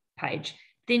Facebook page.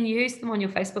 Then use them on your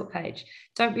Facebook page.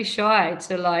 Don't be shy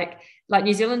to like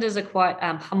New Zealanders are quite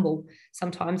humble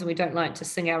sometimes, and we don't like to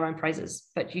sing our own praises,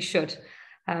 but you should.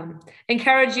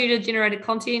 Encourage user-generated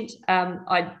content.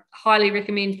 I highly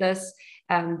recommend this.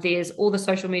 There's all the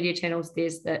social media channels.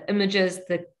 There's the images,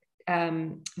 the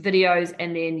videos,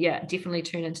 and then, definitely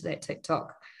tune into that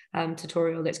TikTok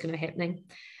tutorial that's going to be happening.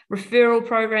 Referral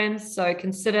programs. So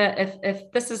consider if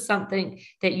this is something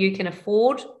that you can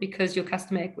afford because your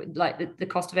customer, like the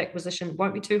cost of acquisition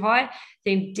won't be too high,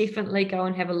 then definitely go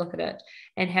and have a look at it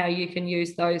and how you can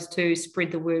use those to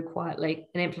spread the word quietly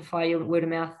and amplify your word of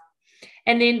mouth.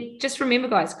 And then just remember,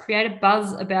 guys, create a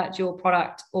buzz about your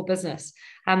product or business.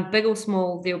 Big or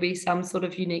small, there'll be some sort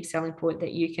of unique selling point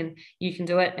that you can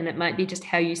do it. And it might be just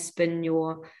how you spin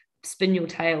your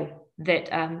tale that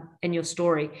in your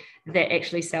story that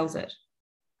actually sells it.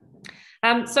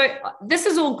 So this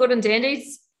is all good and dandy,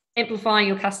 amplifying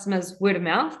your customers' word of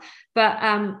mouth. But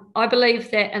I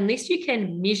believe that unless you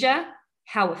can measure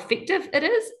how effective it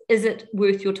is it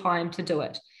worth your time to do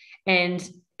it? And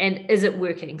is it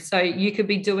working? So you could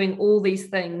be doing all these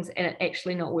things and it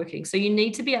actually not working. So you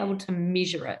need to be able to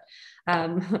measure it.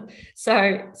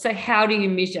 So how do you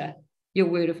measure your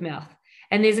word of mouth?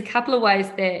 And there's a couple of ways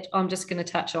that I'm just going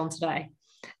to touch on today.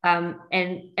 And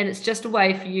it's just a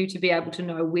way for you to be able to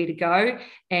know where to go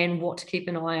and what to keep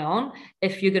an eye on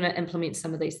if you're going to implement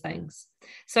some of these things.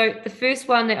 So the first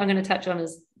one that I'm going to touch on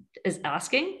is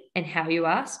asking and how you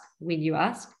ask, when you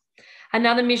ask.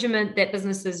 Another measurement that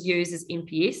businesses use is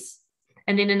NPS.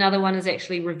 And then another one is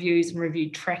actually reviews and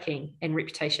review tracking and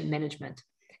reputation management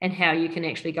and how you can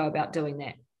actually go about doing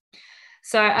that.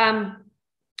 So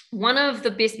one of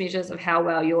the best measures of how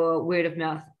well your word of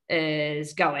mouth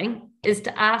is going is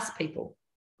to ask people,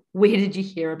 where did you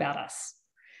hear about us?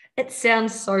 It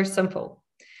sounds so simple,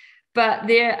 but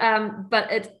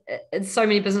it's so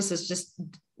many businesses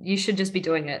you should just be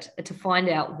doing it to find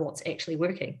out what's actually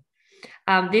working.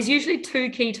 There's usually two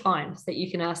key times that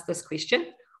you can ask this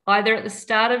question, either at the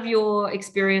start of your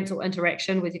experience or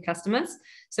interaction with your customers.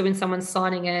 So when someone's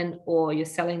signing in or you're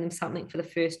selling them something for the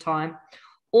first time,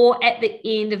 or at the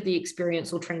end of the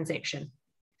experience or transaction.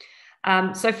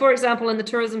 So for example, in the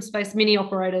tourism space, many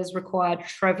operators require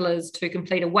travelers to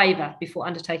complete a waiver before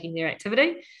undertaking their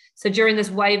activity. So during this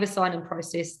waiver sign-in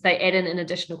process, they add in an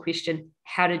additional question,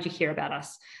 how did you hear about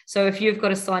us? So if you've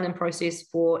got a sign-in process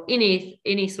for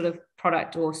any sort of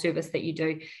product or service that you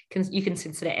do, you can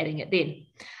consider adding it then.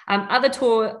 Other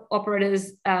tour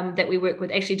operators that we work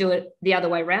with actually do it the other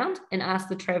way around and ask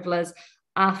the travelers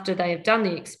after they have done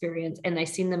the experience, and they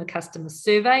send them a customer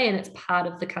survey, and it's part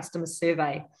of the customer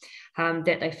survey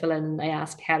that they fill in and they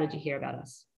ask, how did you hear about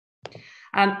us?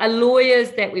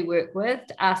 Lawyers that we work with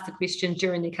ask the question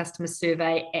during their customer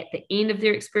survey at the end of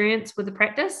their experience with the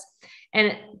practice, and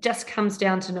it just comes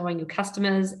down to knowing your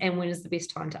customers and when is the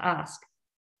best time to ask.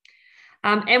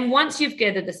 And once you've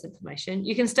gathered this information,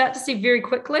 you can start to see very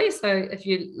quickly. So if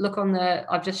you look on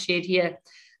I've just shared here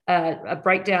a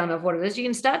breakdown of what it is, you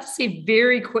can start to see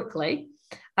very quickly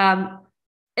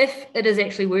if it is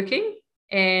actually working.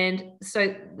 And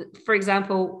so, for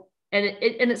example, and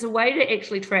it's a way to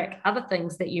actually track other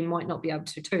things that you might not be able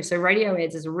to too. So radio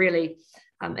ads is a really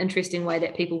interesting way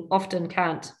that people often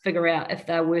can't figure out if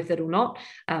they're worth it or not.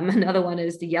 Another one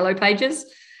is the yellow pages,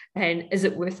 and is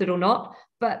it worth it or not?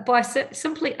 But by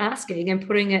simply asking and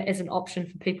putting it as an option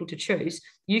for people to choose,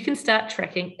 you can start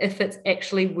tracking if it's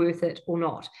actually worth it or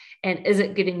not. And is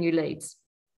it getting you leads?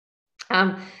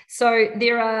 So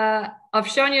I've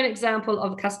shown you an example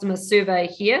of a customer survey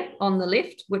here on the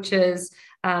left, which is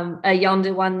a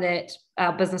Yonder one that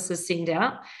our businesses send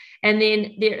out. And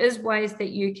then there is ways that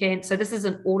you can, so this is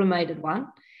an automated one,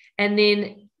 and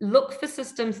then look for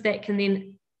systems that can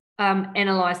then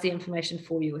analyze the information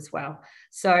for you as well.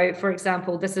 So for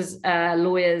example, this is a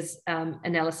lawyer's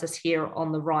analysis here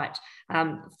on the right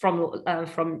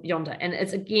from Yonder. And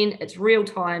it's real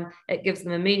time. It gives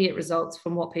them immediate results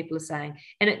from what people are saying.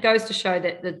 And it goes to show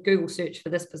that the Google search for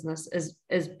this business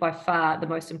is by far the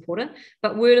most important,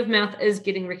 but word of mouth is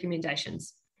getting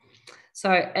recommendations.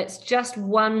 So it's just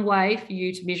one way for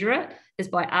you to measure it is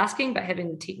by asking, but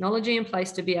having the technology in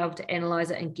place to be able to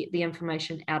analyze it and get the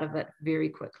information out of it very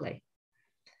quickly.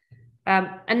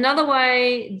 Another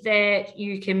way that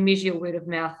you can measure your word of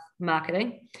mouth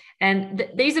marketing, and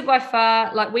these are by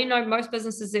far, like we know most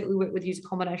businesses that we work with use a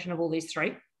combination of all these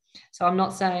three. So I'm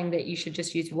not saying that you should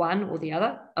just use one or the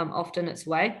other. Often it's a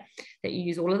way that you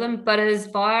use all of them, but it is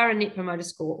via a net promoter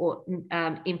score or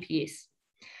NPS.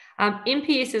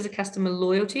 NPS is a customer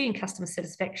loyalty and customer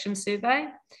satisfaction survey.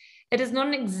 It is not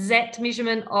an exact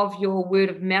measurement of your word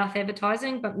of mouth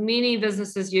advertising, but many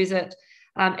businesses use it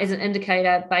as an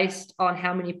indicator based on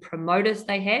how many promoters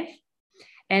they have.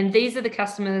 And these are the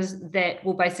customers that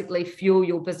will basically fuel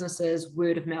your business's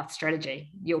word of mouth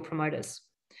strategy, your promoters.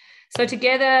 So to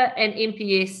gather an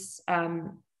NPS,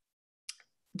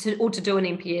 to do an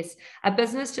NPS, a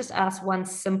business just asks one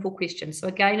simple question. So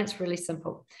again, it's really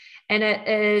simple. And it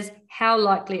is, how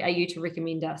likely are you to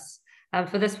recommend us?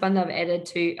 For this one, they've added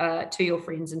to your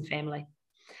friends and family.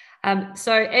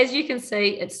 So as you can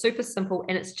see, it's super simple,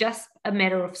 and it's just a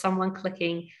matter of someone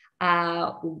clicking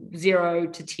 0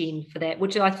 to 10 for that,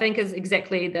 which I think is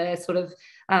exactly the sort of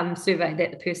survey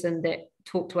that the person that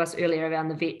talked to us earlier around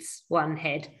the vets one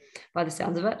had, by the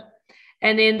sounds of it.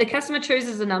 And then the customer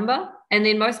chooses a number, and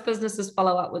then most businesses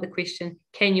follow up with a question,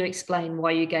 can you explain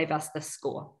why you gave us this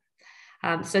score?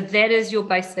 So that is your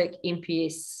basic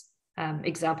NPS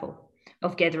example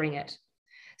of gathering it.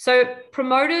 So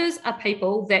promoters are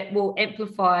people that will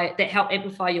help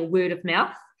amplify your word of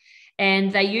mouth,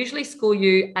 and they usually score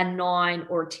you a 9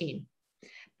 or a 10.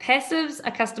 Passives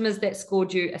are customers that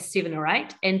scored you a 7 or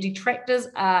 8, and detractors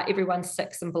are everyone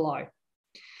 6 and below.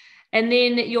 And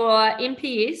then your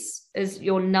NPS is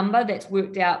your number that's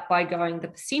worked out by going the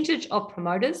percentage of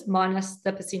promoters minus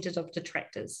the percentage of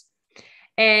detractors.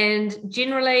 And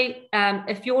generally,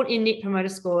 if your net promoter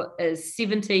score is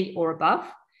 70 or above,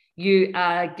 you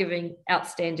are giving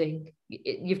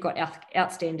you've got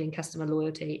outstanding customer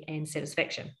loyalty and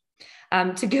satisfaction.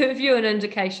 To give you an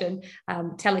indication,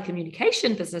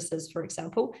 telecommunication businesses, for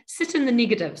example, sit in the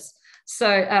negatives.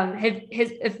 So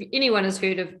if anyone has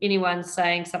heard of anyone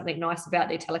saying something nice about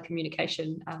their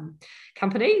telecommunication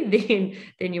company,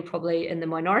 then you're probably in the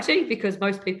minority, because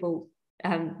most people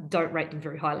don't rate them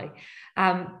very highly.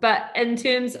 But in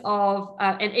terms of,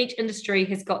 and each industry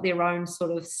has got their own sort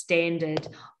of standard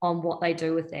on what they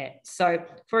do with that. So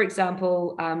for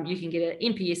example, you can get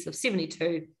an NPS of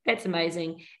 72, that's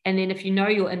amazing. And then if you know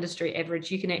your industry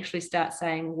average, you can actually start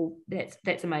saying, well,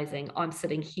 that's amazing, I'm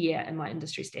sitting here in my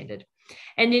industry standard.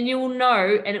 And then you will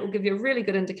know, and it will give you a really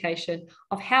good indication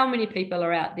of how many people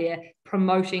are out there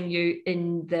promoting you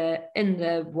in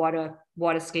the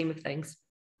wider scheme of things.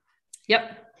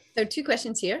 Yep. So 2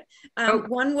 questions here.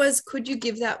 One was, could you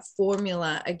give that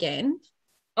formula again?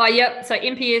 Oh, yep. So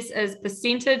NPS is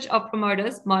percentage of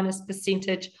promoters minus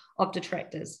percentage of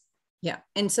detractors. Yeah.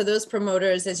 And so those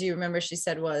promoters, as you remember, she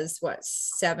said was what,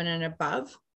 7 and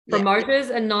above? Promoters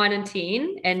are 9 and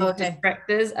 10, and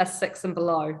detractors are 6 and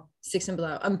below. 6 and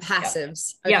below. And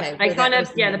passives. Yeah. Okay. They kind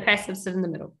of, the passives sit in the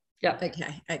middle. Yeah.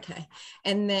 Okay.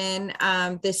 And then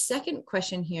the second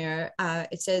question here,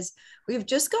 it says, we've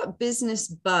just got business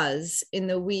buzz in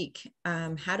the week.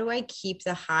 How do I keep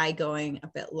the high going a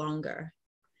bit longer?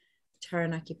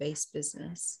 Taranaki-based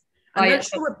business. I'm not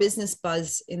sure what business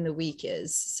buzz in the week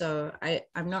is. So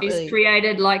I'm not really. She's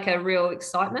created like a real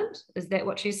excitement. Is that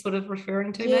what she's sort of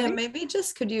referring to? Yeah, maybe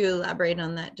just could you elaborate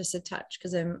on that just a touch?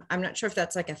 Because I'm not sure if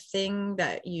that's like a thing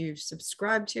that you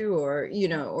subscribe to, or,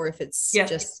 or if it's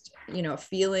just, a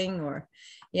feeling, or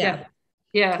Yeah.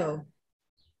 Cool.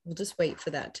 We'll just wait for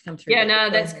that to come through. Yeah, no,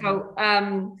 that's cool.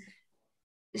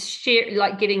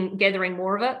 Gathering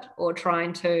more of it, or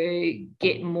trying to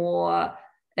get more.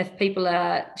 If people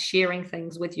are sharing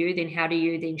things with you, then how do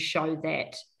you then show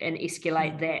that and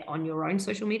escalate that on your own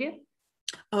social media?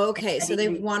 Okay, so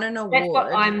they've won an award. They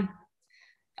won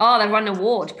an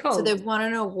award. Cool. So they've won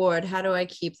an award. How do I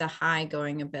keep the high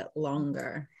going a bit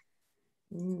longer?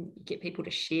 Get people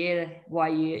to share why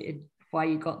you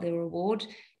got their award.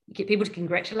 Get people to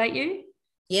congratulate you.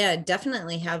 Yeah,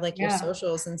 definitely have like your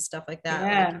socials and stuff like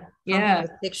that. With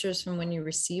pictures from when you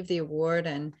received the award,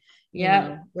 and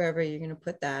wherever you're going to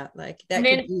put that, like that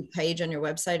could be a page on your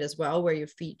website as well where you're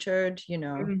featured,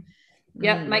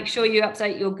 Make sure you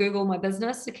update your Google My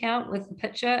Business account with the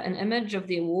picture and image of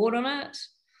the award on it.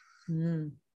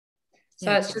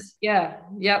 So it's just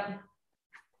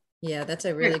that's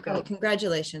a really great,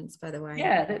 congratulations, by the way.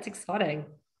 That's exciting.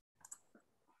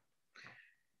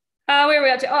 Where are we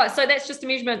up to? So that's just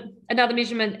another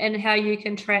measurement in how you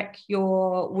can track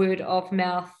your word of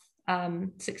mouth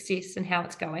success and how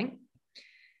it's going.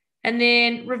 And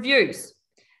then reviews.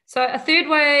 So a third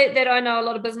way that I know a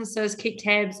lot of businesses keep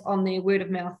tabs on their word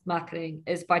of mouth marketing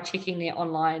is by checking their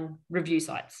online review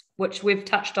sites, which we've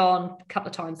touched on a couple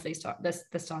of times this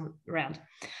time around.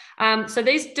 So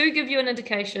these do give you an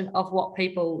indication of what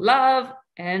people love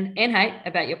and hate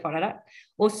about your product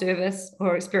or service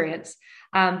or experience,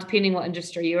 depending what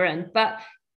industry you're in. But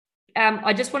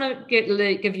I just want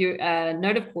to give you a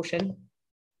note of caution,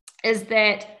 is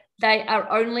that they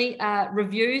are only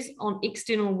reviews on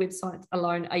external websites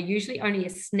alone are usually only a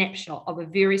snapshot of a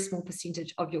very small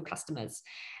percentage of your customers.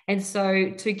 And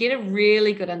so to get a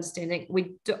really good understanding,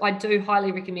 I do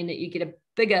highly recommend that you get a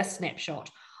bigger snapshot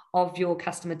of your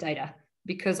customer data,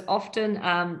 because often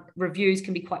reviews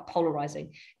can be quite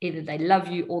polarizing. Either they love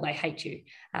you or they hate you.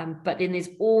 But then there's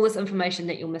all this information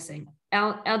that you're missing.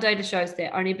 Our data shows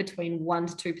that only between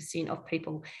 1% to 2% of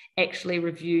people actually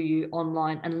review you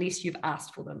online unless you've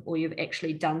asked for them or you've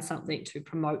actually done something to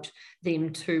promote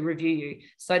them to review you.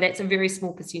 So that's a very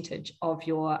small percentage of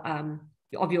your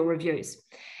reviews.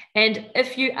 And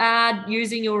if you are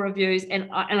using your reviews, and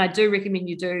I do recommend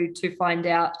you do, to find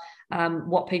out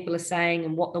what people are saying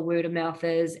and what the word of mouth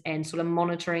is, and sort of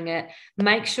monitoring it,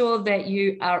 make sure that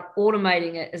you are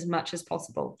automating it as much as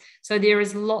possible. So there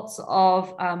is lots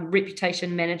of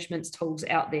reputation management tools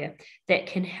out there that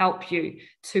can help you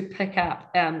to pick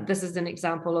up. This is an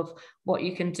example of what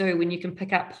you can do when you can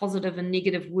pick up positive and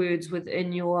negative words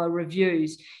within your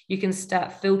reviews. You can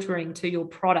start filtering to your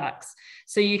products.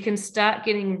 So you can start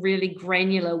getting really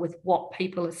granular with what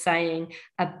people are saying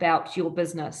about your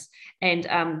business.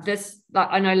 And this, like,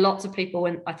 I know lots of people,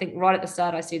 and I think right at the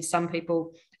start I said some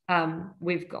people,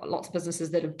 we've got lots of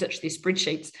businesses that have ditched their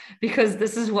spreadsheets because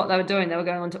this is what they were doing. They were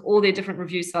going onto all their different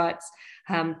review sites,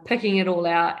 picking it all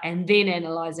out and then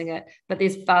analyzing it. But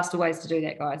there's faster ways to do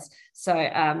that, guys. So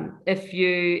if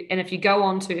you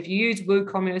use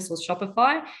WooCommerce or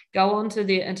Shopify, go onto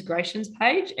their integrations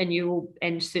page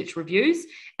and search reviews,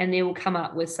 and they will come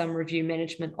up with some review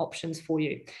management options for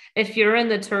you. If you're in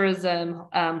the tourism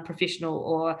professional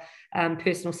or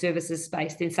personal services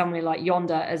space, then somewhere like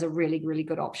Yonder is a really, really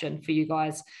good option for you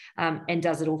guys, and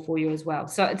does it all for you as well.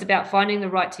 So it's about finding the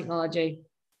right technology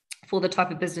for the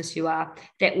type of business you are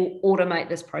that will automate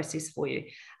this process for you,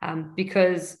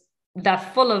 because they're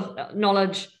full of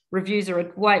knowledge. Reviews are a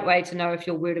great way to know if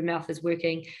your word of mouth is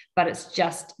working, but it's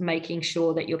just making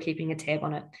sure that you're keeping a tab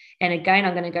on it. And again,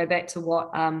 I'm going to go back to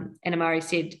what Anna Marie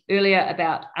said earlier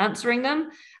about answering them,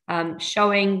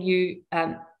 showing you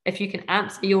if you can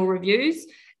answer your reviews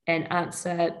and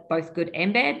answer both good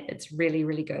and bad, it's really,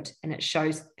 really good. And it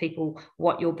shows people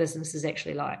what your business is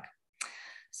actually like.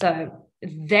 So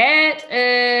that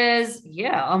is,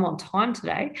 yeah, I'm on time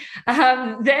today.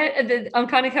 I'm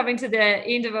kind of coming to the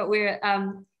end of it, where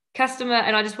customer,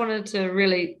 and I just wanted to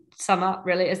really sum up,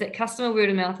 really, is that customer word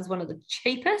of mouth is one of the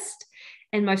cheapest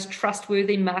and most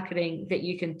trustworthy marketing that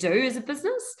you can do as a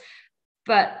business.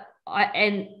 But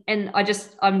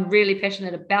I'm really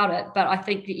passionate about it, but I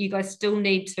think that you guys still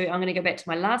need to, I'm going to go back to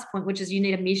my last point, which is you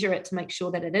need to measure it to make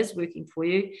sure that it is working for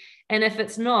you. And if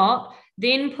it's not,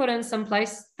 then put in some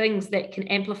things that can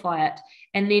amplify it,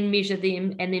 and then measure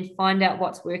them, and then find out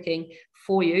what's working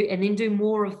for you, and then do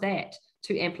more of that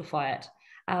to amplify it.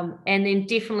 And then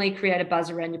definitely create a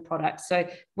buzz around your product. So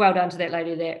well done to that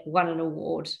lady that won an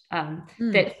award.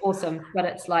 That's awesome. But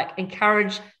it's like,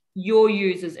 encourage your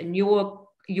users and your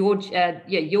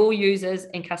users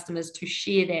and customers to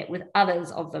share that with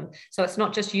others of them. So it's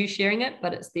not just you sharing it,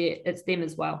 but it's them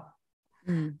as well.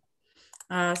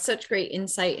 Such great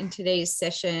insight in today's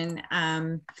session.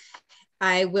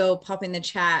 I will pop in the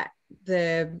chat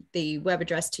the web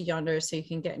address to Yonder, so you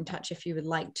can get in touch if you would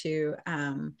like to.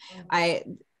 I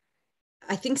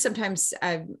think sometimes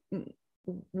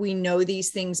we know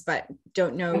these things, but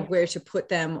don't know where to put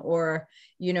them, or,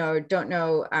 don't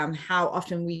know how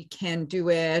often we can do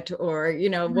it, or,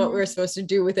 what we're supposed to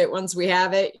do with it once we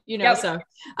have it,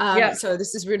 So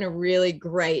this has been a really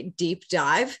great deep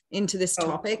dive into this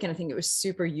topic. And I think it was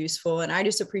super useful. And I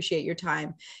just appreciate your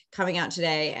time coming out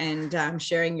today and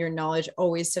sharing your knowledge.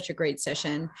 Always such a great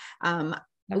session.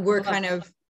 We're kind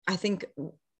of, I think,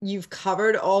 you've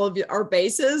covered all of our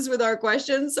bases with our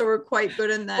questions. So we're quite good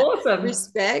in that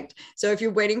respect. So if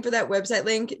you're waiting for that website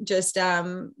link, just,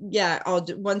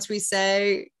 once we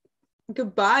say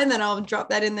goodbye, and then I'll drop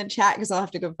that in the chat, because I'll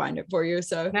have to go find it for you.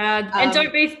 So, and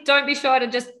don't be shy to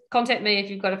just contact me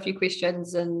if you've got a few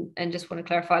questions and just want to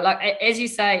clarify. Like, as you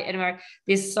say, Anna,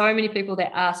 there's so many people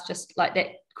that ask just like that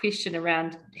question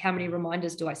around how many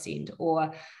reminders do I send?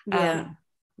 Or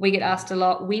we get asked a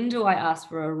lot, when do I ask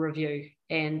for a review?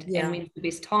 And when's the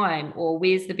best time, or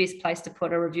where's the best place to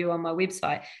put a review on my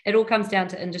website? It all comes down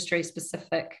to industry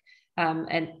specific,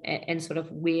 and sort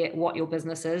of what your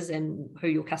business is and who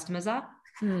your customers are.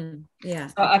 So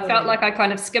I felt like I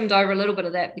kind of skimmed over a little bit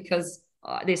of that, because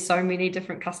there's so many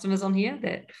different customers on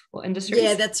here or industries.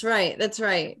 Yeah, that's right. That's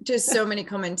right. Just so many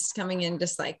comments coming in,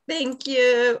 just like, thank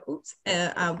you. Oops.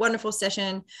 Wonderful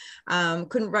session.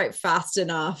 Couldn't write fast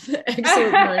enough.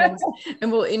 Excellent learnings.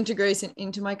 And we'll integrate it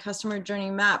into my customer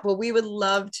journey map. Well, we would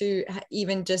love to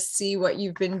even just see what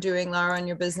you've been doing, Lara, on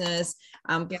your business.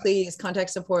 Please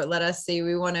contact support. Let us see.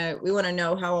 We want to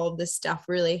know how all this stuff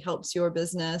really helps your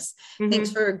business.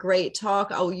 Thanks for a great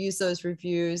talk. I'll use those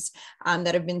reviews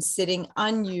that have been sitting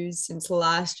unused since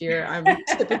last year. I'm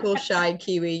typical shy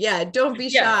Kiwi. Yeah, don't be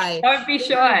shy. Don't be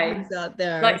shy. Out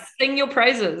there. Like, sing your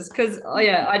praises, because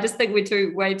I just think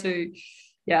we're way too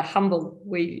humble.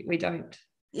 We don't.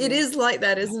 It is like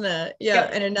that, isn't it? Yeah.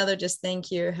 Yep. And another just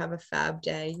thank you. Have a fab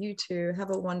day. You too.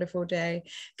 Have a wonderful day.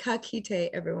 Ka kite,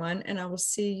 everyone. And I will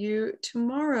see you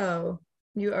tomorrow.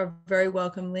 You are very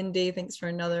welcome, Lindy. Thanks for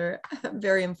another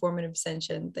very informative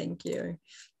session. Thank you.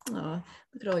 Oh,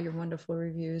 look at all your wonderful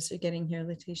reviews you're getting here,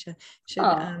 Letitia.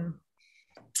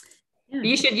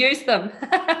 You should use them.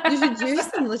 You should use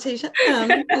them, Letitia.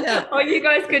 Yeah. Or you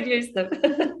guys could use them.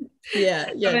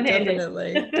 Yeah,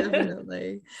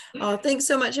 definitely. Oh, thanks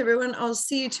so much, everyone. I'll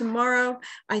see you tomorrow.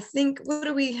 I think, what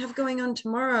do we have going on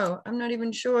tomorrow? I'm not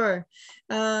even sure.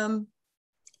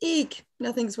 Eek,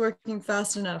 nothing's working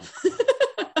fast enough.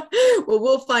 Well,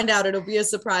 we'll find out. It'll be a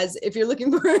surprise. If you're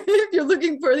looking for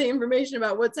the information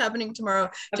about what's happening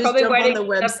tomorrow, just jump on the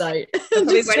website. I'm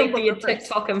probably waiting for your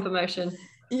TikTok information.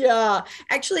 Yeah,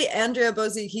 actually, Andrea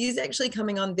Bozzi, he's actually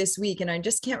coming on this week, and I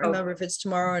just can't remember if it's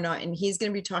tomorrow or not. And he's going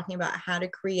to be talking about how to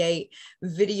create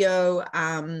video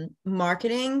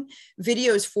marketing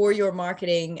videos for your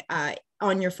marketing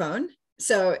on your phone.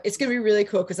 So it's going to be really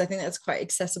cool, because I think that's quite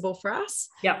accessible for us.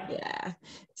 Yeah.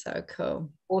 So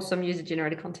cool. Awesome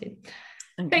user-generated content.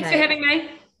 Okay. Thanks for having me.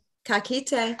 Ka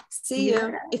kite. See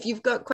you. If you've got questions.